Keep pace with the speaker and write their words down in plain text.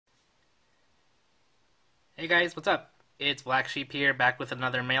Hey guys, what's up? It's Black Sheep here, back with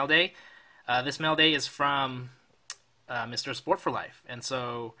another mail day. This mail day is from Mr. Sport for Life, and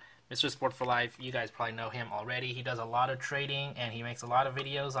so Mr. Sport for Life, you guys probably know him already. He does a lot of trading and he makes a lot of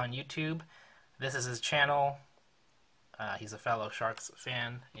videos on YouTube. This is his channel. He's a fellow Sharks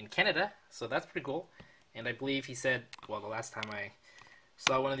fan in Canada, so that's pretty cool. And I believe he said, well, the last time I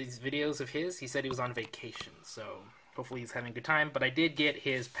saw one of these videos of his, he said he was on vacation. So hopefully he's having a good time. But I did get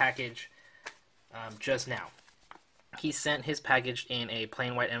his package just now. He sent his package in a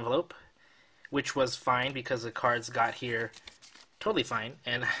plain white envelope, which was fine because the cards got here totally fine.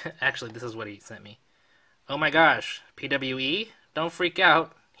 And actually, this is what he sent me. Oh my gosh, PWE, don't freak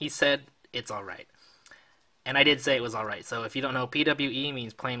out. He said it's alright. And I did say it was alright. So if you don't know, PWE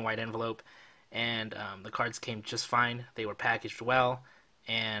means plain white envelope. And the cards came just fine. They were packaged well,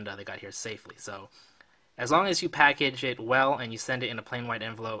 and they got here safely. So as long as you package it well and you send it in a plain white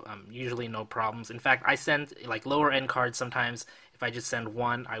envelope, usually no problems. In fact, I send like lower end cards sometimes. If I just send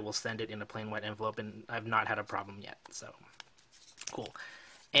one, I will send it in a plain white envelope, and I've not had a problem yet. So cool.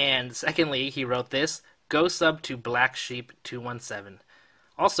 And secondly, he wrote this: go sub to Black Sheep 217.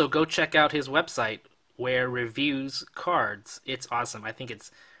 Also, go check out his website where reviews cards. It's awesome. I think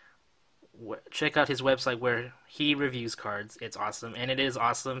it's check out his website where he reviews cards. It's awesome, and it is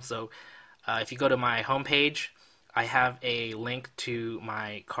awesome. So if you go to my homepage, I have a link to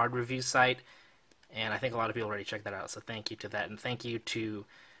my card review site, and I think a lot of people already checked that out. So thank you to that, and thank you to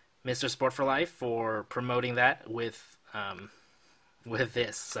Mr. Sport for Life for promoting that with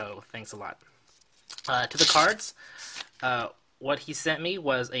this. So thanks a lot. To the cards, what he sent me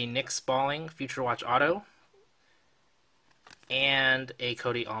was a Nick Spalling Future Watch Auto and a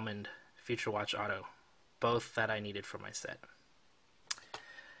Cody Almond Future Watch Auto, both that I needed for my set.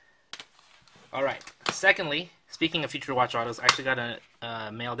 Alright, secondly, speaking of Future Watch Autos, I actually got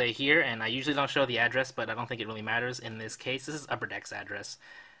a mail day here, and I usually don't show the address, but I don't think it really matters in this case. This is Upper Deck's address.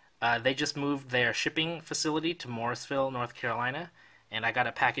 They just moved their shipping facility to Morrisville, North Carolina, and I got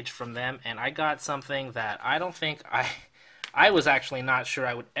a package from them, and I got something that I don't think I was actually not sure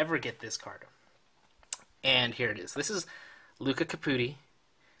I would ever get this card. And here it is. This is Luca Caputi.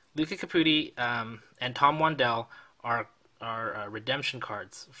 Luca Caputi and Tom Wandell are redemption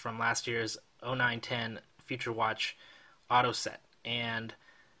cards from last year's 09-10 Future Watch auto set. And,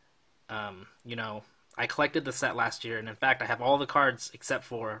 you know, I collected the set last year, and in fact, I have all the cards except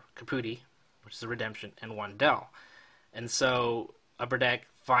for Caputi, which is a redemption, and Wandell. And so Upper Deck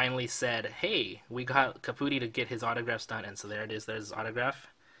finally said, hey, we got Caputi to get his autographs done, and so there it is. There's his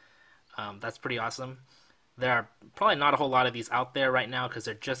autograph. That's pretty awesome. There are probably not a whole lot of these out there right now because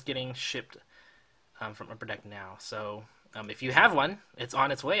they're just getting shipped from Upper Deck now. So if you have one, it's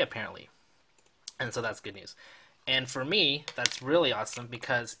on its way apparently. And so that's good news. And for me, that's really awesome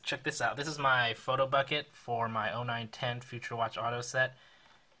because check this out. This is my photo bucket for my 09-10 Future Watch Auto set.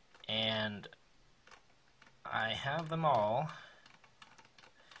 And I have them all.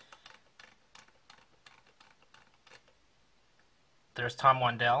 There's Tom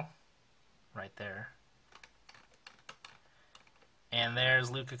Wandell right there. And there's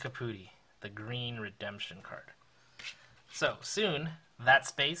Luca Caputi, the green redemption card. So soon, that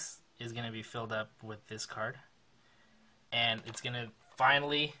space is going to be filled up with this card. And it's going to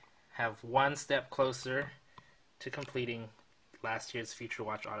finally have one step closer to completing last year's Future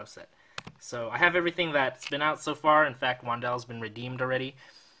Watch Auto set. So I have everything that's been out so far. In fact, Wandell's been redeemed already.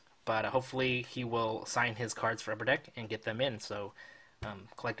 But hopefully he will sign his cards for Upper Deck and get them in. So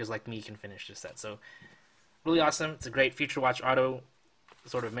collectors like me can finish this set. So really awesome. It's a great Future Watch Auto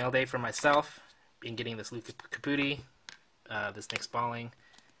sort of mail day for myself in getting this Luca Caputi, this Nick Spalling,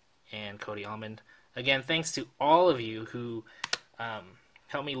 and Cody Almond. Again, thanks to all of you who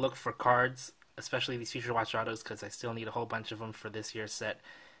helped me look for cards, especially these Future Watch Autos, because I still need a whole bunch of them for this year's set.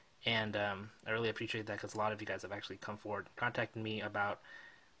 And I really appreciate that because a lot of you guys have actually come forward, contacted me about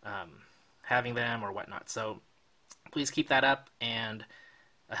having them or whatnot. So please keep that up and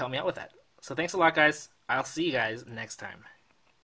help me out with that. So thanks a lot, guys. I'll see you guys next time.